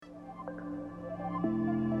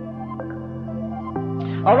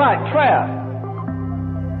All right, prayer.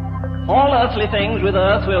 All earthly things with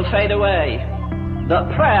earth will fade away,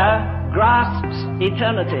 but prayer grasps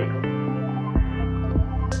eternity.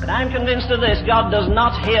 But I'm convinced of this: God does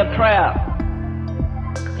not hear prayer.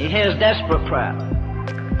 He hears desperate prayer.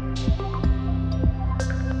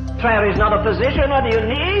 Prayer is not a position whether you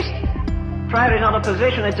knee east. Prayer is not a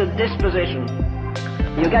position, it's a disposition.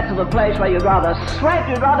 You get to the place where you'd rather sweat,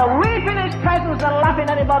 you'd rather weep in His presence than laugh in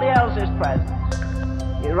anybody else's presence.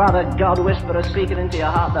 You'd rather God whisper a secret into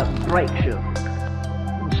your heart that breaks you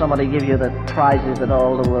than somebody give you the prizes that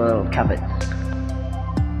all the world covets.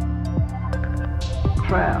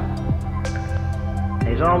 Prayer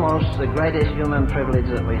is almost the greatest human privilege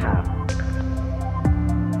that we have.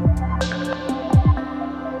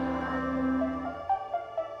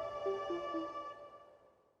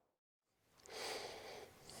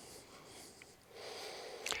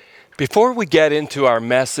 Before we get into our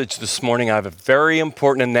message this morning, I have a very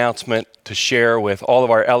important announcement to share with all of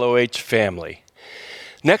our LOH family.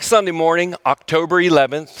 Next Sunday morning, October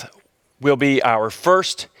 11th, will be our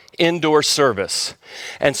first indoor service.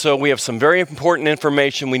 And so we have some very important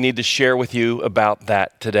information we need to share with you about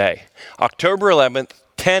that today. October 11th,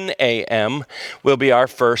 10 a.m. will be our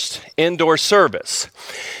first indoor service.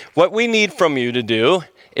 What we need from you to do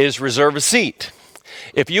is reserve a seat.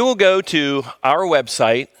 If you will go to our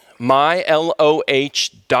website,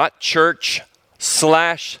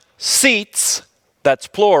 myloh.church/seats, that's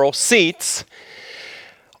plural, seats,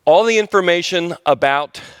 all the information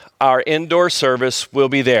about our indoor service will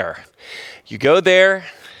be there. You go there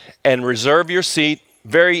and reserve your seat.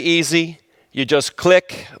 Very easy. You just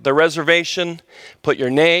click the reservation, put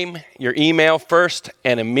your name, your email first,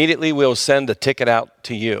 and immediately we'll send the ticket out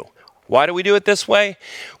to you. Why do we do it this way?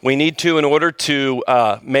 We need to in order to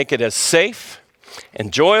make it as safe,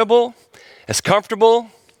 enjoyable, as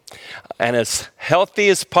comfortable, and as healthy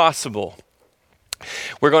as possible.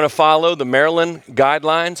 We're going to follow the Maryland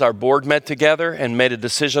guidelines. Our board met together and made a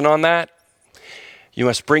decision on that. You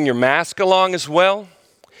must bring your mask along as well.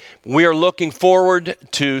 We are looking forward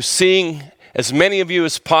to seeing as many of you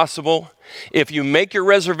as possible. If you make your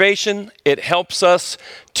reservation, it helps us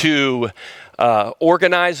to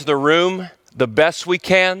organize the room the best we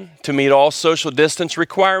can to meet all social distance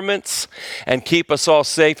requirements and keep us all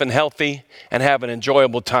safe and healthy and have an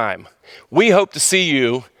enjoyable time. We hope to see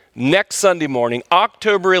you next Sunday morning,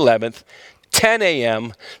 October 11th, 10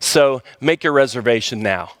 a.m., so make your reservation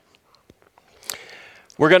now.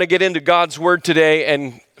 We're going to get into God's Word today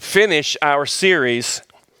and finish our series,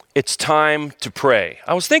 It's Time to Pray.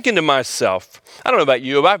 I was thinking to myself, I don't know about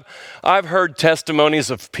you, but I've heard testimonies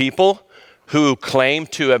of people who claim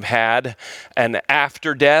to have had an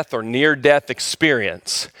after-death or near-death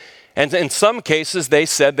experience. And in some cases, they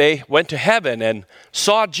said they went to heaven and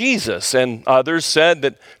saw Jesus, and others said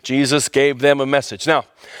that Jesus gave them a message. Now,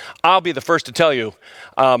 I'll be the first to tell you,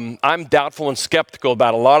 I'm doubtful and skeptical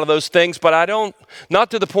about a lot of those things, but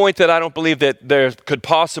not to the point that I don't believe that there could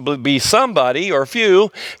possibly be somebody or a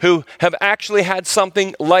few who have actually had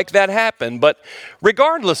something like that happen. But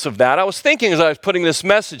regardless of that, I was thinking as I was putting this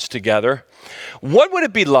message together, what would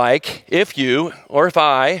it be like if you or if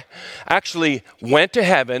I actually went to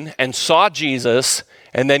heaven and saw Jesus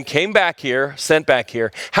and then came back here, sent back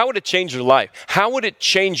here? How would it change your life? How would it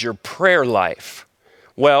change your prayer life?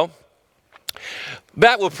 Well,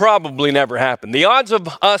 that will probably never happen. The odds of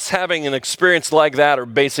us having an experience like that are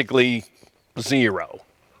basically zero.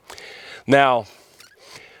 Now,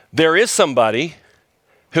 there is somebody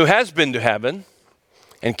who has been to heaven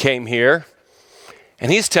and came here,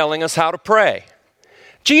 and he's telling us how to pray.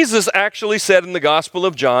 Jesus actually said in the Gospel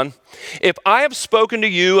of John, "If I have spoken to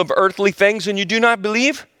you of earthly things and you do not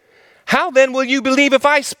believe, how then will you believe if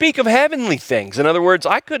I speak of heavenly things?" In other words,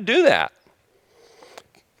 I could do that.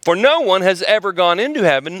 For no one has ever gone into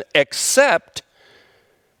heaven except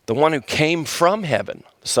the one who came from heaven,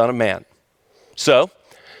 the Son of Man. So,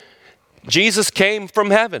 Jesus came from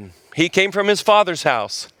heaven. He came from his Father's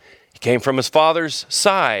house. He came from his Father's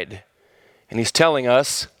side. And he's telling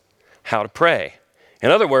us how to pray. In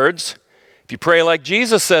other words, if you pray like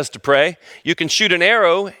Jesus says to pray, you can shoot an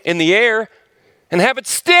arrow in the air and have it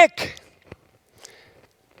stick.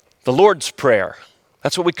 The Lord's Prayer.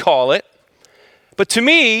 That's what we call it. But to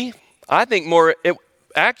me, I think more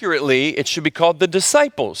accurately, it should be called the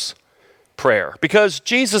disciples' prayer, because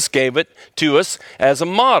Jesus gave it to us as a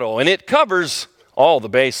model, and it covers all the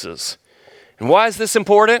bases. And why is this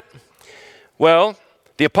important? Well,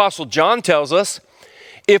 the Apostle John tells us,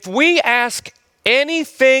 if we ask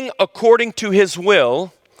anything according to his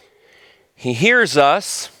will, he hears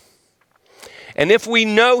us. And if we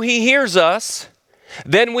know he hears us,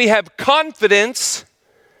 then we have confidence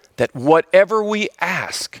that whatever we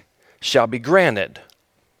ask shall be granted.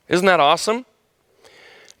 Isn't that awesome?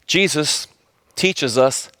 Jesus teaches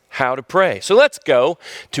us how to pray. So let's go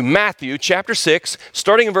to Matthew chapter 6,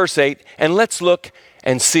 starting in verse 8, and let's look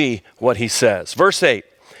and see what he says. Verse 8,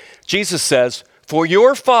 Jesus says, "For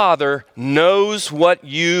your Father knows what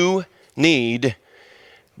you need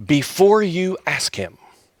before you ask him.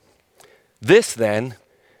 This then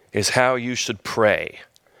is how you should pray."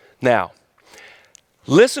 Now,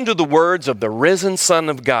 listen to the words of the risen Son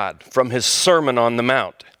of God from his Sermon on the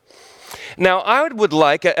Mount. Now, I would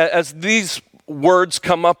like, as these words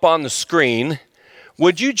come up on the screen,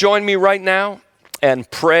 would you join me right now and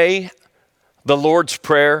pray the Lord's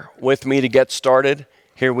Prayer with me to get started?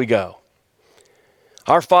 Here we go.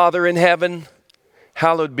 Our Father in heaven,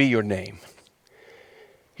 hallowed be your name.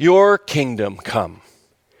 Your kingdom come.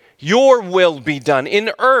 Your will be done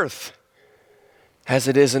in earth as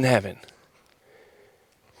it is in heaven.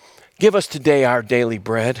 Give us today our daily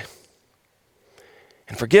bread,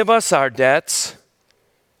 and forgive us our debts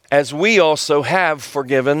as we also have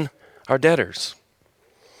forgiven our debtors.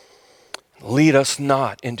 Lead us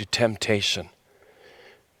not into temptation,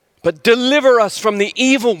 but deliver us from the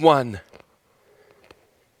evil one.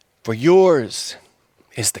 For yours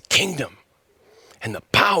is the kingdom and the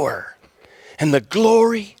power and the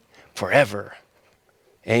glory forever.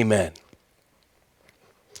 Amen.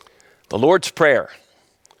 The Lord's Prayer,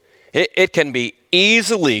 it can be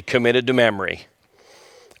easily committed to memory.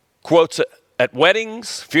 Quotes at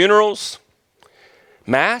weddings, funerals,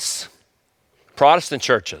 Mass, Protestant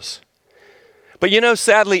churches. But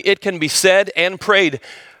sadly, it can be said and prayed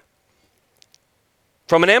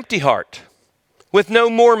from an empty heart, with no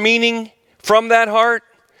more meaning from that heart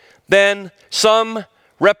than some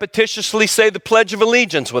repetitiously say the Pledge of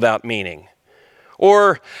Allegiance without meaning.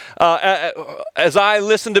 Or as I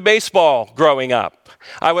listened to baseball growing up,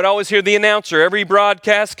 I would always hear the announcer, "Every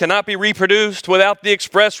broadcast cannot be reproduced without the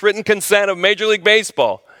express written consent of Major League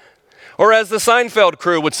Baseball." Or as the Seinfeld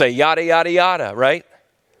crew would say, "Yada, yada, yada," right?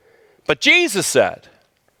 But Jesus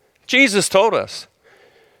told us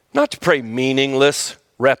not to pray meaningless,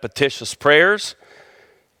 repetitious prayers.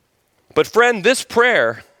 But friend, this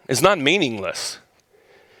prayer is not meaningless.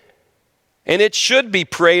 And it should be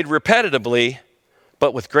prayed repetitively,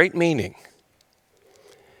 but with great meaning.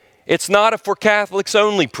 It's not a for Catholics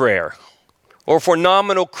only prayer or for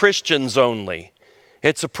nominal Christians only.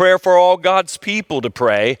 It's a prayer for all God's people to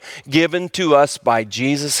pray, given to us by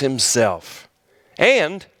Jesus himself.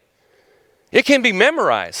 And it can be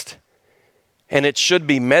memorized, and it should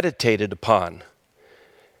be meditated upon.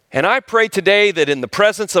 And I pray today that in the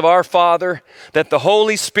presence of our Father, that the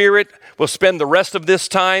Holy Spirit will spend the rest of this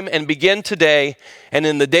time and begin today and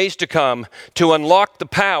in the days to come to unlock the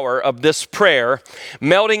power of this prayer,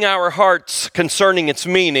 melting our hearts concerning its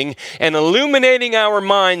meaning and illuminating our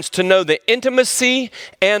minds to know the intimacy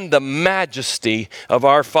and the majesty of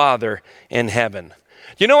our Father in heaven.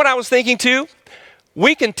 You know what I was thinking too?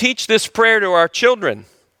 We can teach this prayer to our children,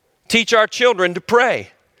 teach our children to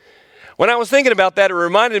pray. When I was thinking about that, it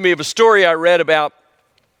reminded me of a story I read about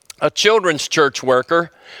a children's church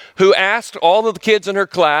worker who asked all of the kids in her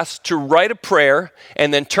class to write a prayer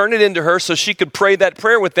and then turn it into her so she could pray that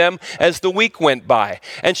prayer with them as the week went by.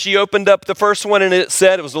 And she opened up the first one and it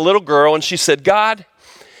was a little girl, and she said, "God,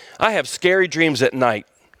 I have scary dreams at night.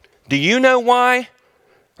 Do you know why?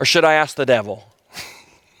 Or should I ask the devil?"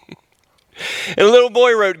 And a little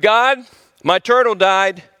boy wrote, "God, my turtle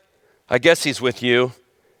died. I guess he's with you.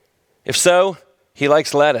 If so, he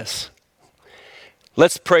likes lettuce."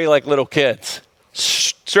 Let's pray like little kids.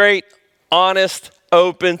 Straight, honest,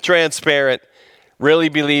 open, transparent, really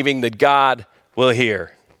believing that God will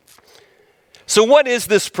hear. So what is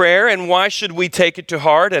this prayer, and why should we take it to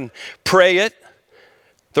heart and pray it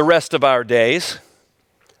the rest of our days?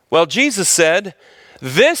 Well, Jesus said,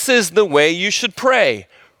 this is the way you should pray.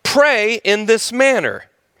 Pray in this manner.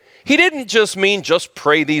 He didn't just mean just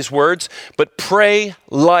pray these words, but pray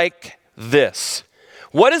like this.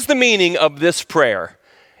 What is the meaning of this prayer?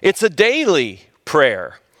 It's a daily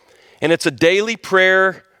prayer. And it's a daily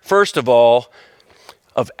prayer, first of all,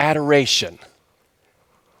 of adoration.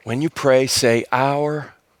 When you pray, say,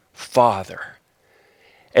 "Our Father."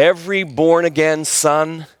 Every born-again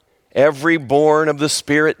son, every born of the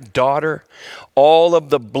Spirit daughter, all of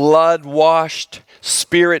the blood-washed,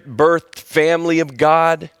 Spirit-birthed family of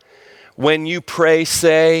God, when you pray,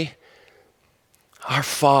 say, "Our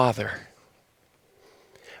Father."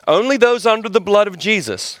 Only those under the blood of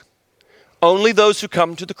Jesus, only those who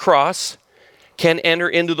come to the cross can enter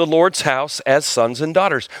into the Lord's house as sons and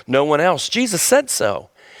daughters. No one else. Jesus said so.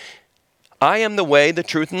 "I am the way, the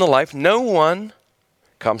truth, and the life. No one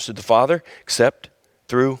comes to the Father except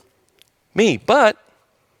through me. But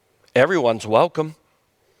everyone's welcome.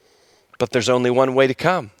 But there's only one way to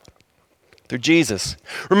come, through Jesus.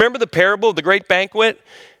 Remember the parable of the great banquet?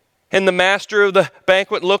 And the master of the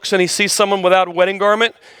banquet looks and he sees someone without a wedding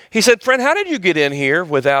garment. He said, friend, how did you get in here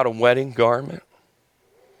without a wedding garment?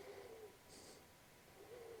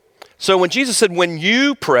 So when Jesus said, when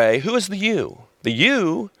you pray, who is the you? The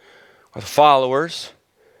you are the followers,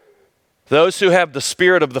 those who have the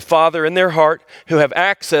Spirit of the Father in their heart, who have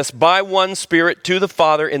access by one Spirit to the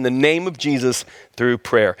Father in the name of Jesus through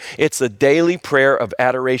prayer. It's a daily prayer of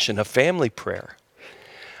adoration, a family prayer.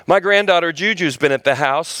 My granddaughter Juju's been at the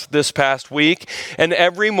house this past week, and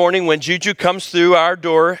every morning when Juju comes through our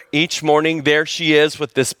door, each morning there she is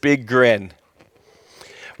with this big grin.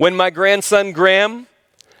 When my grandson Graham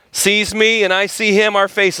sees me and I see him, our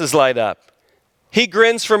faces light up. He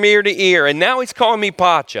grins from ear to ear, and now he's calling me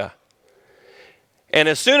Pacha. And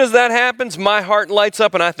as soon as that happens, my heart lights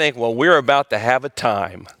up and I think, well, we're about to have a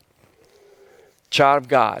time. Child of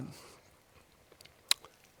God,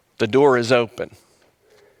 the door is open.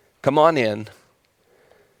 Come on in.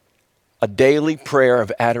 A daily prayer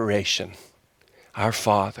of adoration. Our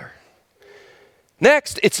Father.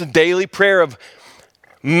 Next, it's a daily prayer of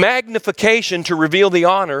magnification to reveal the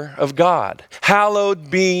honor of God.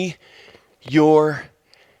 Hallowed be your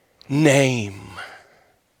name.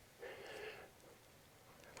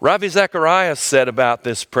 Ravi Zacharias said about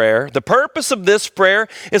this prayer, the purpose of this prayer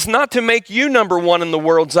is not to make you number one in the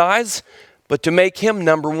world's eyes, but to make him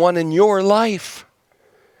number one in your life.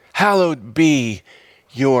 Hallowed be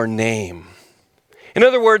your name. In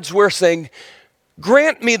other words, we're saying,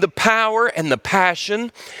 grant me the power and the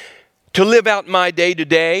passion to live out my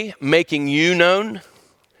day-to-day, making you known,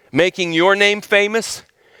 making your name famous,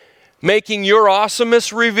 making your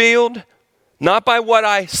awesomeness revealed, not by what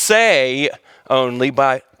I say only,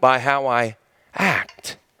 by how I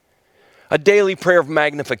act. A daily prayer of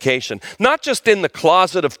magnification, not just in the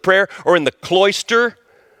closet of prayer or in the cloister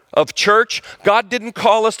of church. God didn't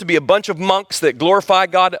call us to be a bunch of monks that glorify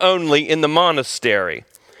God only in the monastery.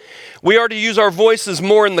 We are to use our voices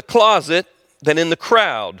more in the closet than in the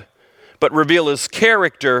crowd, but reveal his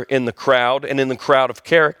character in the crowd and in the crowd of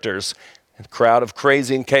characters, in the crowd of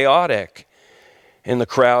crazy and chaotic, in the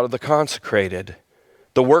crowd of the consecrated,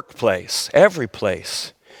 the workplace, every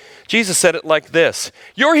place. Jesus said it like this,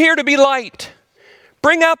 you're here to be light.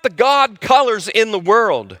 Bring out the God colors in the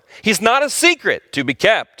world. He's not a secret to be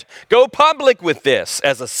kept. Go public with this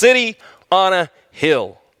as a city on a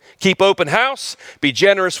hill. Keep open house. Be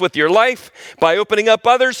generous with your life. By opening up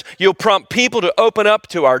others, you'll prompt people to open up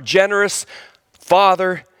to our generous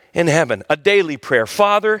Father in heaven. A daily prayer.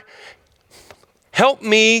 Father, help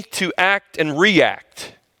me to act and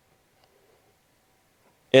react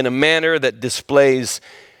in a manner that displays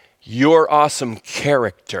your awesome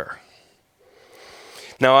character.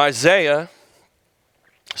 Now Isaiah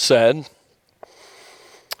said,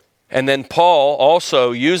 and then Paul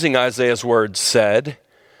also using Isaiah's words said,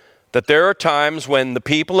 that there are times when the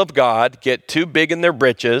people of God get too big in their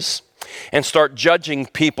britches and start judging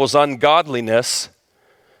people's ungodliness,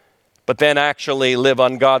 but then actually live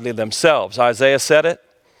ungodly themselves. Isaiah said it.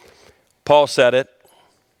 Paul said it.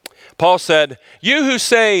 Paul said, you who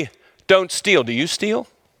say don't steal, do you steal?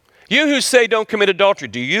 You who say don't commit adultery,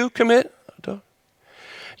 do you commit adultery?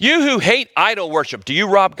 You who hate idol worship, do you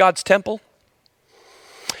rob God's temple?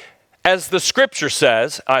 As the scripture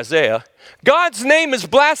says, Isaiah, God's name is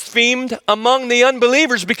blasphemed among the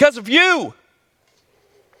unbelievers because of you.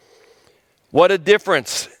 What a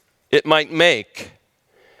difference it might make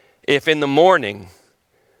if in the morning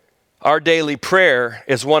our daily prayer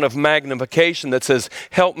is one of magnification that says,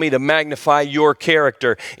 help me to magnify your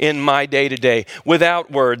character in my day-to-day without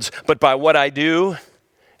words, but by what I do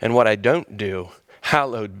and what I don't do.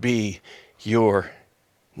 Hallowed be your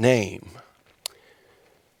name.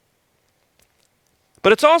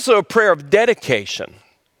 But it's also a prayer of dedication.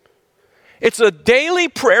 It's a daily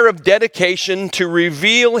prayer of dedication to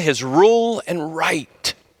reveal his rule and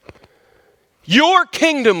right. Your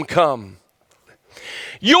kingdom come.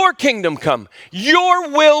 Your kingdom come. Your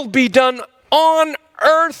will be done on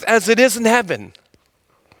earth as it is in heaven.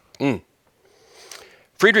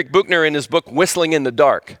 Friedrich Buchner in his book, Whistling in the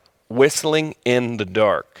Dark. Whistling in the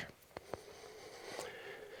Dark.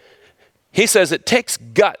 He says it takes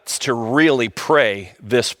guts to really pray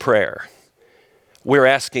this prayer. We're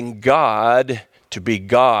asking God to be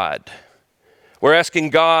God. We're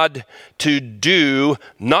asking God to do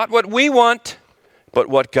not what we want, but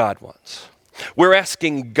what God wants. We're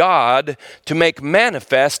asking God to make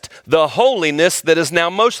manifest the holiness that is now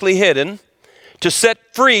mostly hidden, to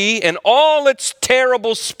set free in all its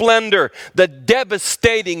terrible splendor the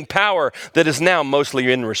devastating power that is now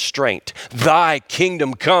mostly in restraint. Thy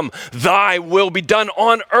kingdom come, thy will be done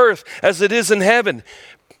on earth as it is in heaven.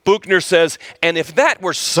 Buchner says, and if that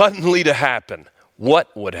were suddenly to happen,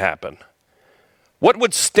 what would happen? What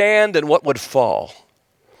would stand and what would fall?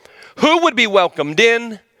 Who would be welcomed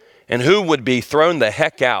in and who would be thrown the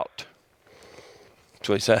heck out? That's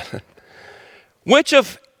what he said. Which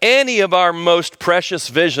of any of our most precious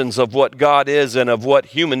visions of what God is and of what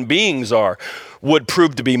human beings are would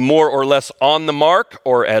prove to be more or less on the mark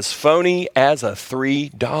or as phony as a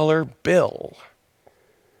 $3 bill?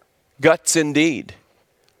 Guts indeed.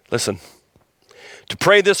 Listen, to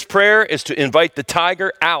pray this prayer is to invite the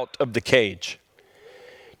tiger out of the cage.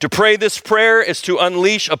 To pray this prayer is to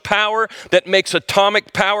unleash a power that makes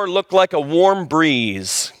atomic power look like a warm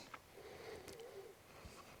breeze.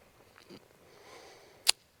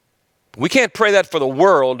 We can't pray that for the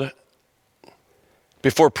world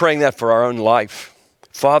before praying that for our own life.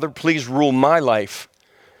 Father, please rule my life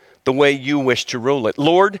the way you wish to rule it.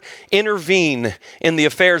 Lord, intervene in the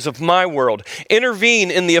affairs of my world.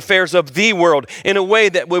 Intervene in the affairs of the world in a way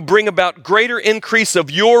that will bring about greater increase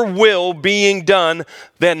of your will being done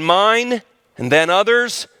than mine and than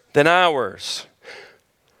others, than ours.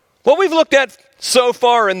 What we've looked at so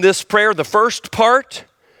far in this prayer, the first part,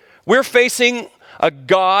 we're facing a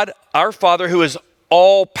God, our Father, who is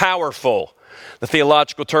all-powerful. The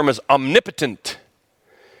theological term is omnipotent.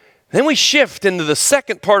 Then we shift into the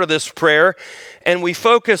second part of this prayer, and we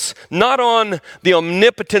focus not on the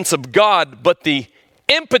omnipotence of God, but the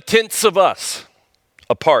impotence of us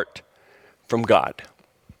apart from God.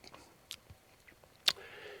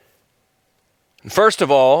 And first of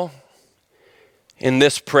all, in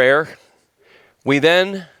this prayer, we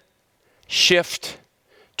then shift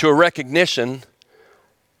to a recognition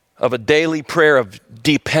of a daily prayer of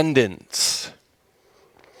dependence.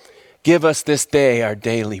 Give us this day our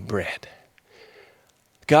daily bread.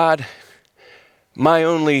 God, my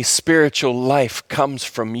only spiritual life comes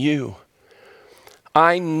from you.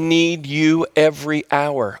 I need you every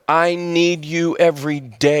hour. I need you every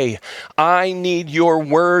day. I need your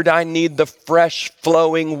word. I need the fresh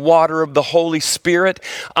flowing water of the Holy Spirit.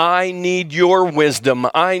 I need your wisdom.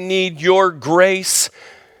 I need your grace.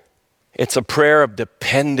 It's a prayer of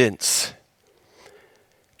dependence.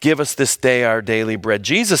 Give us this day our daily bread.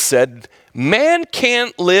 Jesus said, man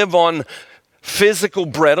can't live on physical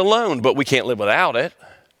bread alone, but we can't live without it.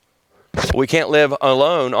 We can't live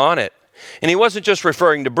alone on it. And he wasn't just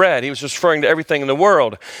referring to bread. He was just referring to everything in the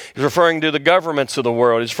world. He was referring to the governments of the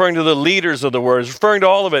world. He's referring to the leaders of the world. He's referring to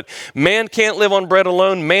all of it. Man can't live on bread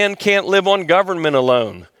alone. Man can't live on government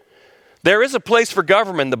alone. There is a place for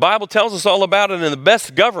government. The Bible tells us all about it in the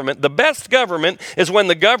best government is when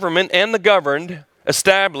the government and the governed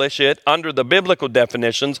establish it under the biblical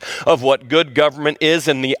definitions of what good government is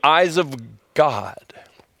in the eyes of God.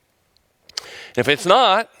 If it's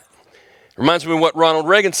not, it reminds me of what Ronald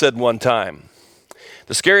Reagan said one time.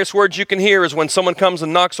 The scariest words you can hear is when someone comes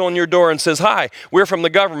and knocks on your door and says, "Hi, we're from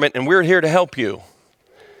the government and we're here to help you."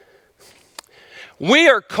 We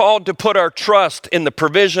are called to put our trust in the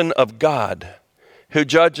provision of God, who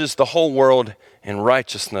judges the whole world in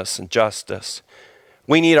righteousness and justice.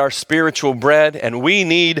 We need our spiritual bread and we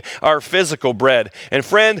need our physical bread. And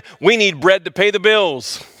friend, we need bread to pay the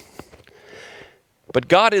bills. But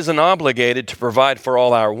God isn't obligated to provide for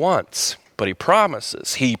all our wants, but He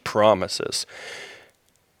promises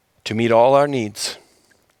to meet all our needs.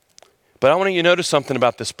 But I want you to notice something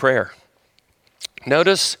about this prayer.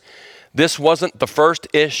 Notice this wasn't the first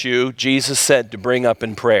issue Jesus said to bring up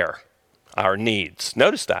in prayer, our needs.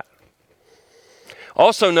 Notice that.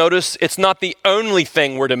 Also notice it's not the only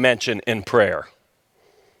thing we're to mention in prayer,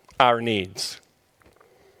 our needs.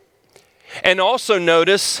 And also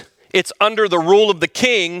notice it's under the rule of the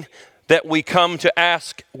King that we come to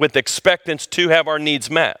ask with expectance to have our needs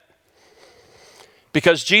met.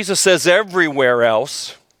 Because Jesus says everywhere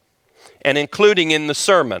else, and including in the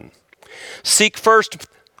sermon, seek first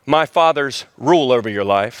my Father's rule over your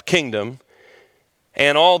life, kingdom,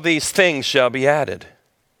 and all these things shall be added.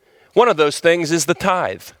 One of those things is the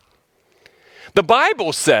tithe. The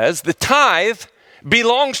Bible says the tithe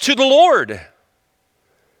belongs to the Lord.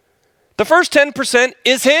 The first 10%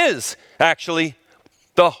 is His. Actually,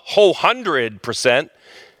 the whole 100%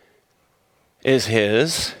 is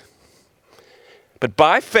His. But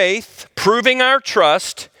by faith, proving our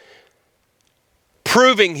trust,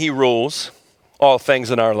 proving He rules all things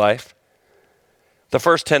in our life, the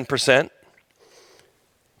first 10%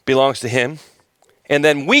 belongs to Him. And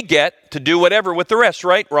then we get to do whatever with the rest,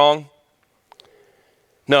 right? Wrong?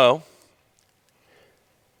 No.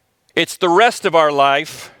 It's the rest of our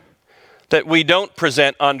life that we don't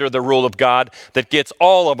present under the rule of God that gets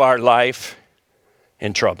all of our life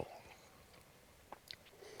in trouble.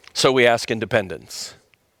 So we ask independence.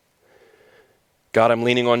 God, I'm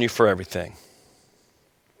leaning on you for everything.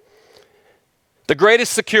 The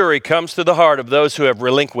greatest security comes to the heart of those who have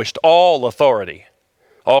relinquished all authority,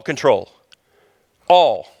 all control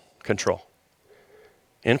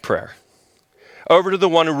in prayer over to the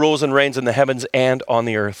one who rules and reigns in the heavens and on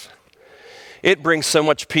the earth. It brings so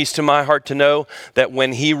much peace to my heart to know that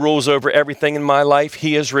when he rules over everything in my life,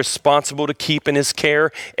 he is responsible to keep in his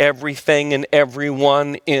care everything and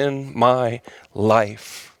everyone in my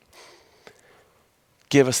life.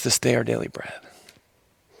 Give us this day our daily bread.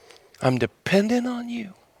 I'm dependent on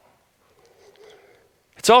you.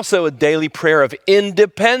 It's also a daily prayer of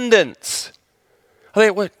independence. I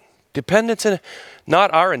think what? Dependence in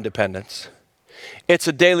not our independence. It's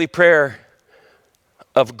a daily prayer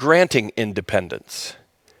of granting independence.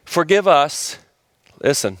 Forgive us.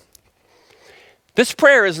 Listen. This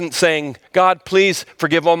prayer isn't saying, God, please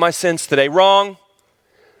forgive all my sins today. Wrong.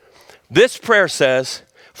 This prayer says,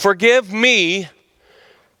 forgive me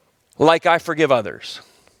like I forgive others.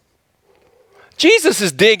 Jesus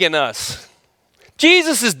is digging us.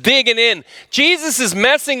 Jesus is digging in. Jesus is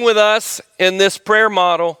messing with us in this prayer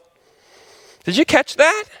model. Did you catch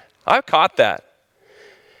that? I caught that.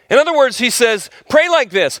 In other words, he says, pray like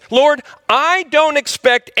this. Lord, I don't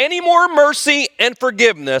expect any more mercy and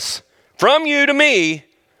forgiveness from you to me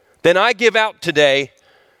than I give out today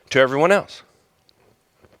to everyone else.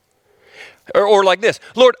 Or like this,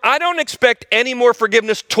 Lord, I don't expect any more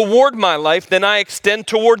forgiveness toward my life than I extend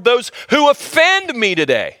toward those who offend me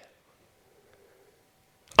today.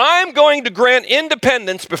 I'm going to grant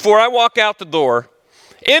independence before I walk out the door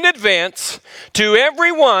in advance to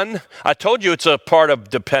everyone. I told you it's a part of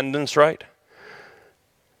dependence, right?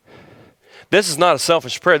 This is not a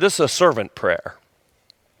selfish prayer. This is a servant prayer.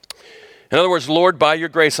 In other words, Lord, by your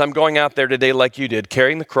grace, I'm going out there today like you did,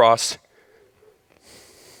 carrying the cross.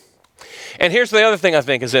 And here's the other thing I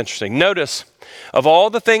think is interesting. Notice, of all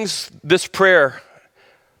the things this prayer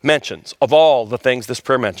mentions,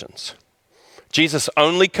 Jesus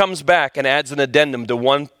only comes back and adds an addendum to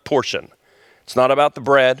one portion. It's not about the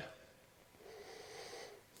bread.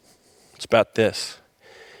 It's about this.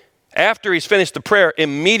 After he's finished the prayer,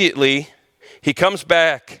 immediately he comes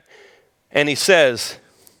back and he says,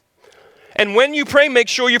 and when you pray, make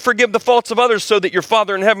sure you forgive the faults of others so that your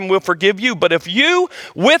Father in heaven will forgive you. But if you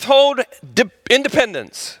withhold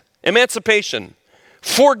independence, emancipation,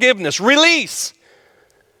 forgiveness, release,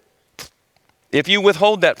 if you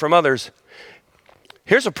withhold that from others,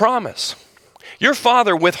 here's a promise. Your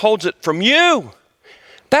Father withholds it from you.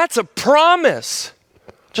 That's a promise,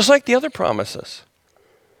 just like the other promises.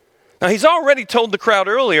 Now, he's already told the crowd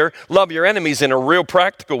earlier, love your enemies in a real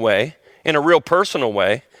practical way, in a real personal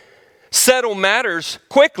way. Settle matters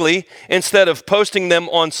quickly instead of posting them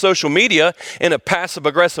on social media in a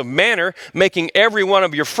passive-aggressive manner, making every one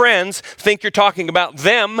of your friends think you're talking about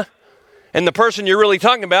them, and the person you're really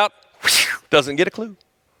talking about doesn't get a clue.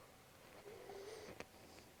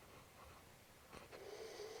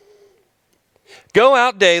 Go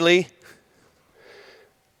out daily.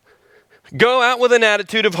 Go out with an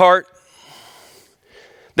attitude of heart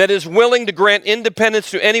that is willing to grant independence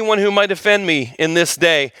to anyone who might offend me in this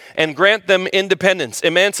day, and grant them independence,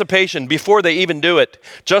 emancipation before they even do it,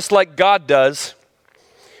 just like God does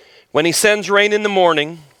when he sends rain in the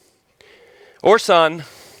morning or sun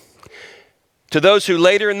to those who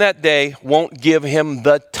later in that day won't give him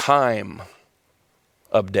the time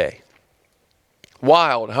of day.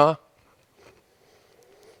 Wild, huh?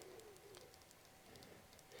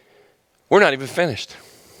 We're not even finished.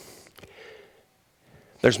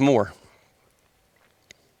 There's more.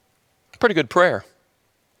 Pretty good prayer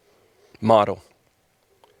model.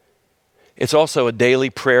 It's also a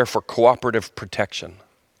daily prayer for cooperative protection.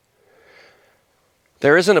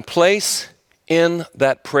 There isn't a place in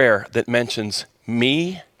that prayer that mentions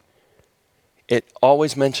me. It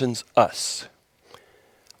always mentions us.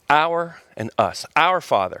 Our and us. Our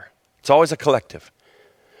Father. It's always a collective.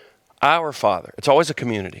 Our Father. It's always a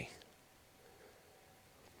community.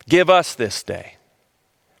 Give us this day.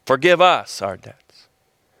 Forgive us our debts.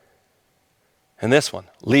 And this one,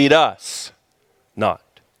 lead us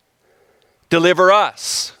not. Deliver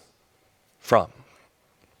us from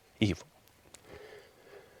evil.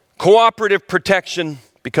 Cooperative protection,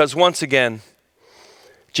 because once again,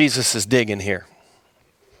 Jesus is digging here.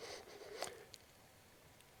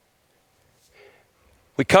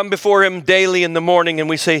 We come before him daily in the morning and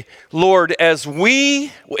we say, Lord,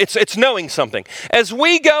 it's knowing something. As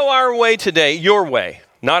we go our way today, your way,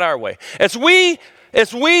 not our way. As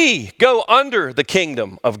we go under the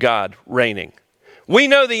kingdom of God reigning, we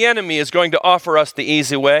know the enemy is going to offer us the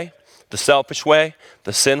easy way, the selfish way,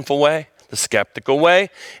 the sinful way, the skeptical way,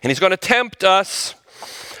 and he's going to tempt us.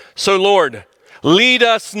 So Lord, lead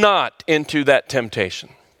us not into that temptation.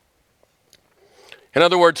 In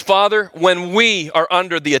other words, Father, when we are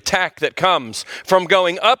under the attack that comes from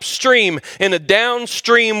going upstream in a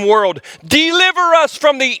downstream world, deliver us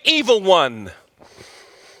from the evil one.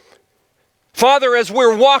 Father, as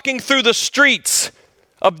we're walking through the streets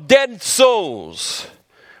of dead souls,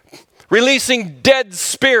 releasing dead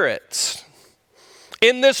spirits,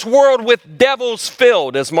 in this world with devils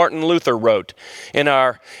filled, as Martin Luther wrote, in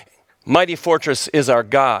our mighty fortress is our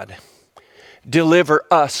God. Deliver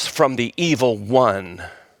us from the evil one.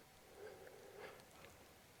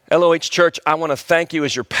 LOH Church, I want to thank you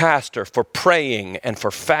as your pastor for praying and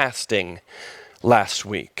for fasting last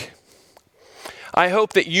week. I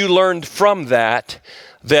hope that you learned from that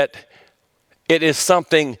it is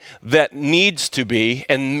something that needs to be,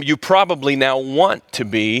 and you probably now want to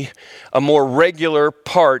be, a more regular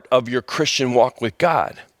part of your Christian walk with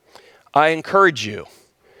God. I encourage you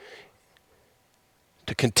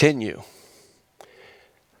to continue.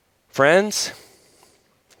 Friends,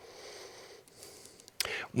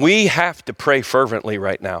 we have to pray fervently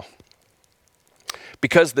right now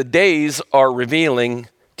because the days are revealing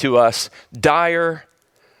to us dire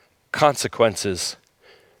consequences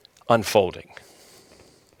unfolding.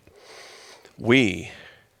 We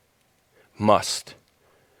must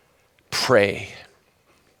pray.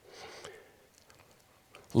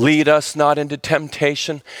 Lead us not into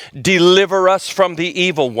temptation. Deliver us from the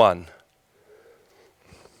evil one.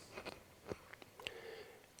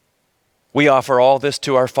 We offer all this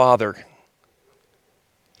to our Father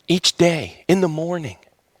each day in the morning.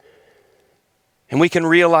 And we can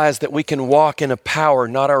realize that we can walk in a power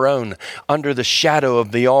not our own, under the shadow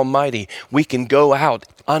of the Almighty. We can go out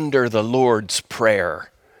under the Lord's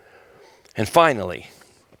Prayer. And finally,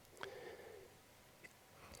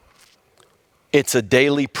 it's a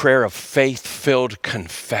daily prayer of faith-filled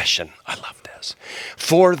confession. I love this.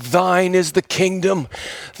 For thine is the kingdom,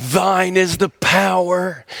 thine is the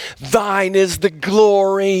power, thine is the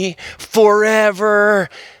glory forever.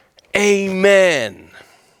 Amen.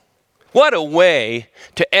 What a way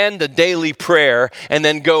to end a daily prayer and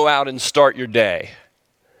then go out and start your day.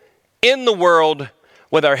 In the world,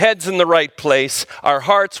 with our heads in the right place, our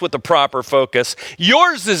hearts with the proper focus.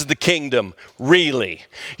 Yours is the kingdom, really.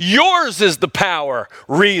 Yours is the power,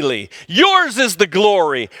 really. Yours is the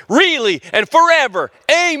glory, really, and forever.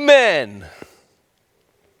 Amen.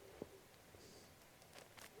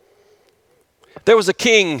 There was a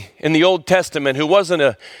king in the Old Testament who wasn't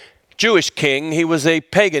a Jewish king. He was a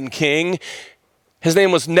pagan king. His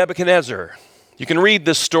name was Nebuchadnezzar. You can read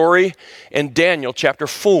this story in Daniel chapter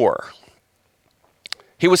 4.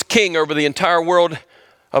 He was king over the entire world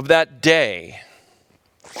of that day.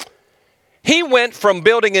 He went from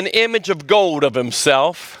building an image of gold of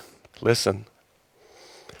himself, listen,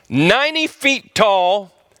 90 feet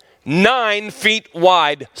tall, 9 feet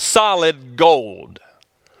wide, solid gold.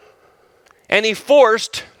 And he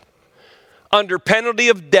forced, under penalty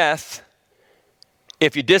of death,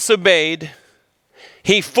 if you disobeyed,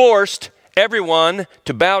 he forced everyone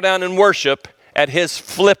to bow down and worship at his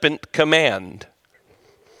flippant command.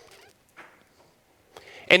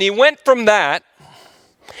 And he went from that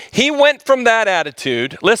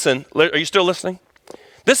attitude. Listen, are you still listening?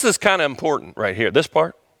 This is kind of important right here, this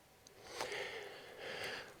part.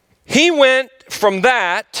 He went from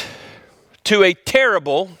that to a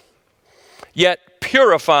terrible, yet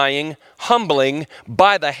purifying, humbling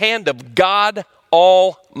by the hand of God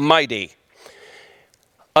Almighty.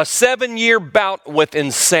 A 7-year bout with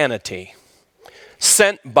insanity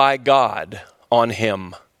sent by God on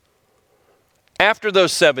him. After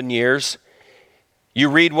those 7 years, you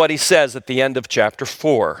read what he says at the end of chapter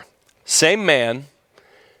 4. Same man,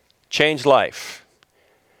 changed life.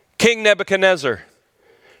 King Nebuchadnezzar,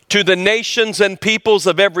 to the nations and peoples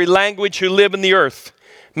of every language who live in the earth,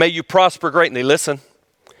 may you prosper greatly. Listen.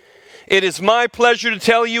 It is my pleasure to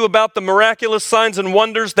tell you about the miraculous signs and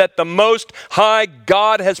wonders that the Most High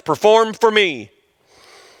God has performed for me.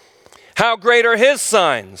 How great are his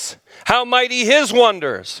signs, how mighty his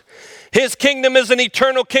wonders. His kingdom is an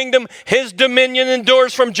eternal kingdom. His dominion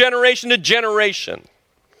endures from generation to generation.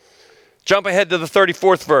 Jump ahead to the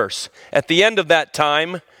 34th verse. At the end of that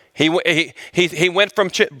time, he went from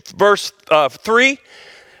verse 3.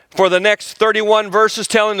 for the next 31 verses,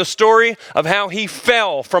 telling the story of how he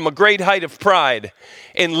fell from a great height of pride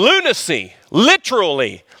in lunacy,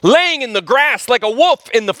 literally laying in the grass like a wolf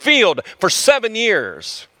in the field for 7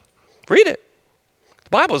 years. Read it. The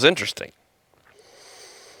Bible is interesting.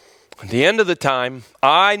 At the end of the time,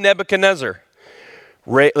 I, Nebuchadnezzar,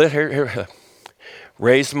 raised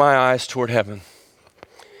my eyes toward heaven,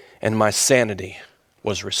 and my sanity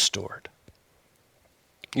was restored.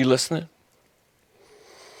 You listening?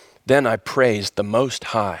 Then I praised the Most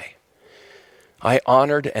High. I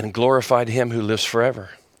honored and glorified him who lives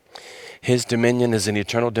forever. His dominion is an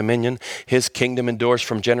eternal dominion. His kingdom endures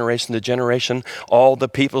from generation to generation. All the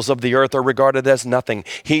peoples of the earth are regarded as nothing.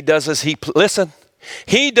 He does as he pleases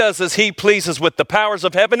with the powers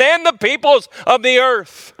of heaven and the peoples of the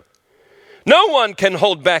earth. No one can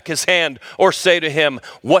hold back his hand or say to him,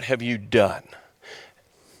 "What have you done?"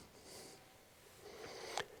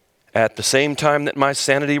 At the same time that my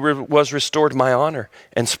sanity was restored, my honor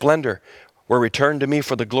and splendor were returned to me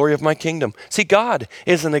for the glory of my kingdom. See, God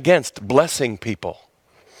isn't against blessing people.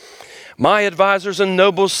 My advisors and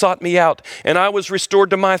nobles sought me out, and I was restored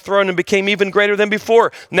to my throne and became even greater than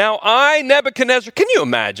before. Now I, Nebuchadnezzar, can you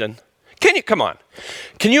imagine? Come on.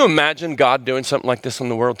 Can you imagine God doing something like this in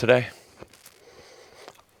the world today?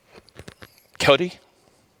 Cody?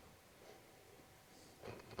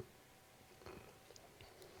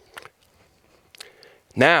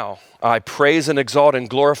 Now I praise and exalt and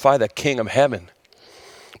glorify the King of heaven,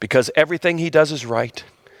 because everything he does is right,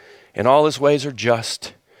 and all his ways are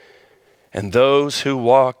just, and those who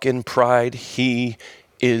walk in pride he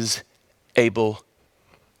is able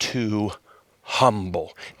to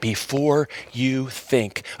humble. Before you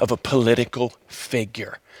think of a political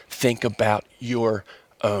figure, think about your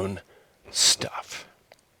own stuff.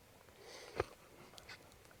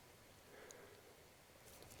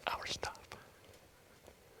 Our stuff.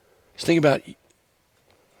 Just think about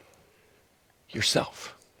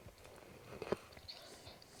yourself.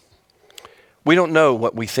 We don't know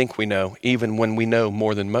what we think we know, even when we know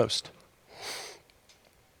more than most.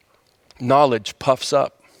 Knowledge puffs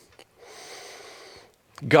up.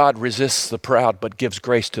 God resists the proud, but gives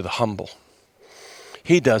grace to the humble.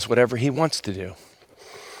 He does whatever he wants to do.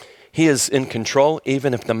 He is in control,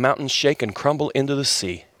 even if the mountains shake and crumble into the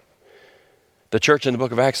sea. The church in the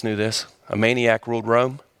book of Acts knew this. A maniac ruled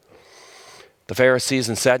Rome. The Pharisees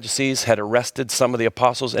and Sadducees had arrested some of the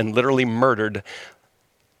apostles and literally murdered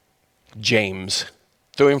James.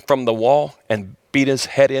 Threw him from the wall and beat his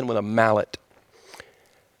head in with a mallet.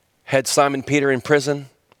 Had Simon Peter in prison.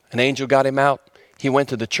 An angel got him out. He went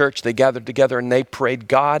to the church. They gathered together and they prayed,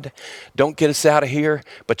 "God, don't get us out of here,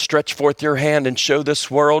 but stretch forth your hand and show this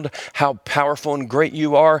world how powerful and great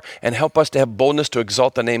you are, and help us to have boldness to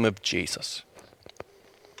exalt the name of Jesus."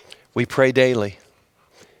 We pray daily.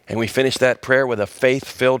 And we finish that prayer with a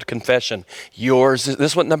faith-filled confession. Yours is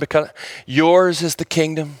the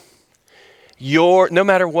kingdom. No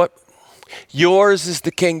matter what, yours is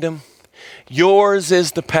the kingdom. Yours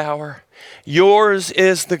is the power. Yours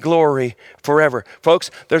is the glory forever.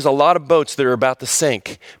 Folks, there's a lot of boats that are about to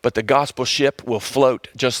sink, but the gospel ship will float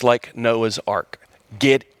just like Noah's ark.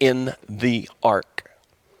 Get in the ark.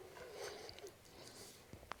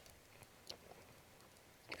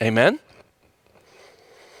 Amen?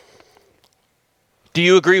 Do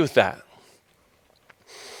you agree with that?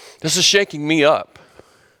 This is shaking me up.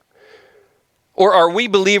 Or are we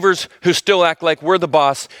believers who still act like we're the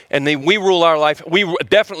boss and we rule our life? We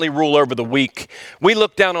definitely rule over the weak. We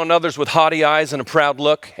look down on others with haughty eyes and a proud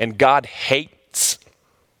look, and God hates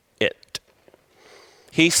it.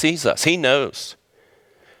 He sees us. He knows.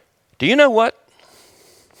 Do you know what?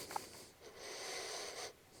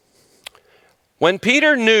 When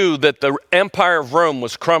Peter knew that the empire of Rome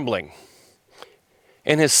was crumbling,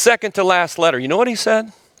 in his second to last letter, you know what he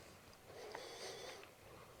said?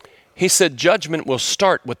 He said, judgment will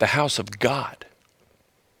start with the house of God.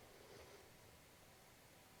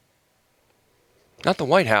 Not the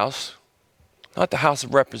White House, not the House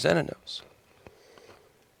of Representatives.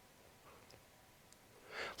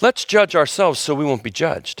 Let's judge ourselves so we won't be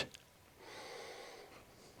judged.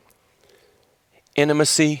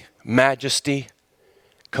 Intimacy, majesty,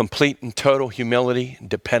 complete and total humility,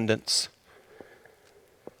 dependence.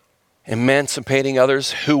 Emancipating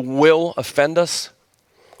others who will offend us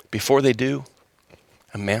before they do.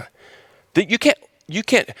 Amen. You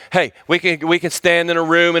can't, hey, we can stand in a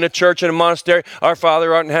room, in a church, in a monastery, our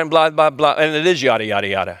Father art in heaven, blah, blah, blah, and it is yada, yada,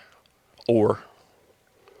 yada.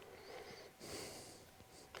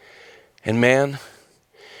 And man,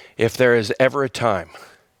 if there is ever a time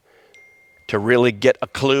to really get a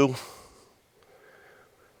clue,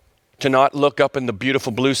 to not look up in the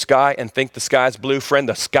beautiful blue sky and think the sky's blue. Friend,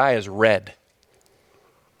 the sky is red.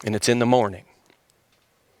 And it's in the morning.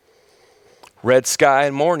 Red sky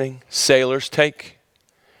and morning, sailors take.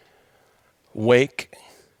 Wake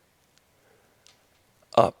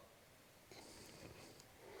up.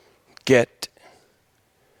 Get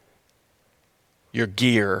your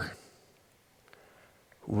gear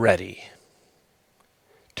ready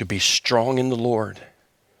to be strong in the Lord,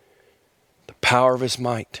 the power of his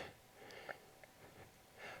might.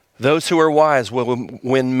 Those who are wise will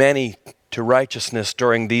win many to righteousness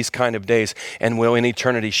during these kind of days and will in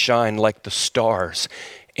eternity shine like the stars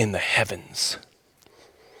in the heavens.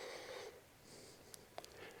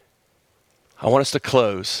 I want us to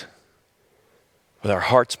close with our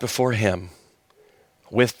hearts before him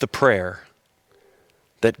with the prayer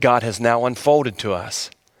that God has now unfolded to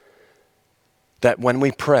us, that when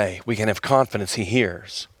we pray, we can have confidence he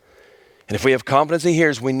hears. And if we have confidence he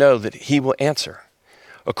hears, we know that he will answer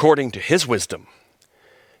according to his wisdom,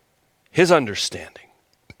 his understanding,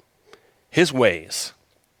 his ways,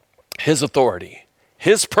 his authority,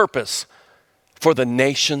 his purpose for the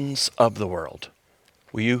nations of the world.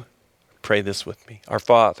 Will you pray this with me? Our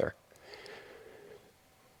Father,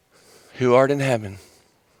 who art in heaven,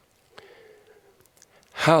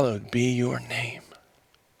 hallowed be your name.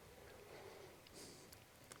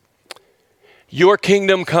 Your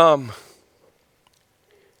kingdom come.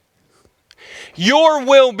 Your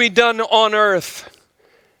will be done on earth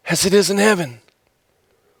as it is in heaven.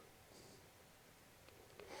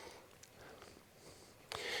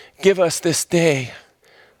 Give us this day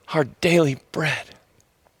our daily bread.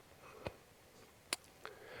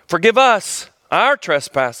 Forgive us our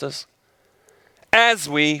trespasses as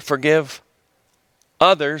we forgive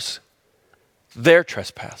others their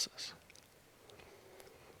trespasses.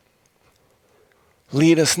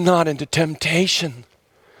 Lead us not into temptation,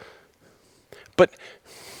 but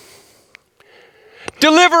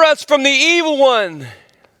deliver us from the evil one.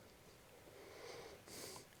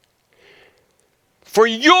 For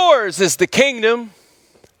yours is the kingdom,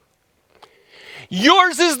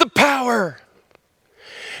 yours is the power,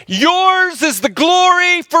 yours is the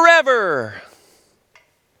glory forever.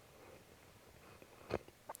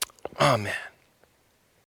 Amen.